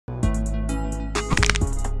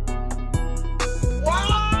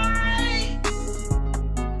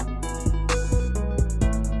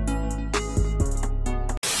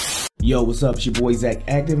Yo, what's up? It's your boy Zach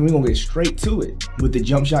Active, and we're gonna get straight to it with the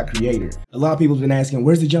Jump Shot Creator. A lot of people's been asking,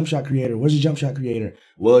 where's the Jump Shot Creator? Where's the Jump Shot Creator?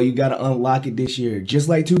 Well, you gotta unlock it this year, just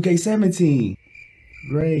like 2K17.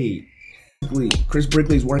 Great. Chris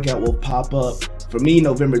Brickley's workout will pop up for me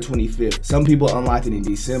November 25th. Some people unlocked it in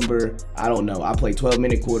December. I don't know. I played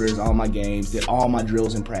 12-minute quarters, all my games, did all my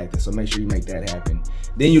drills in practice, so make sure you make that happen.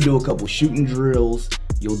 Then you'll do a couple shooting drills.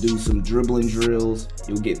 You'll do some dribbling drills.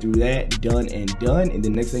 You'll get through that, done, and the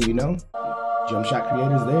next thing you know, Jump Shot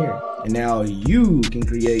Creator's there. And now you can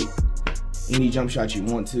create any jump shot you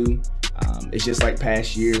want to. It's just like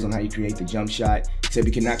past years on how you create the jump shot, except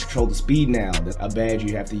you cannot control the speed now. That's a badge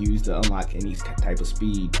you have to use to unlock any type of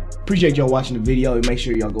speed. Appreciate y'all watching the video, and make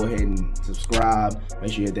sure y'all go ahead and subscribe.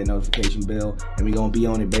 Make sure you hit that notification bell, and we gonna be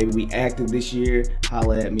on it, baby. We active this year.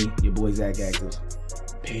 Holla at me, your boy Zach Active.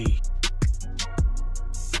 Peace.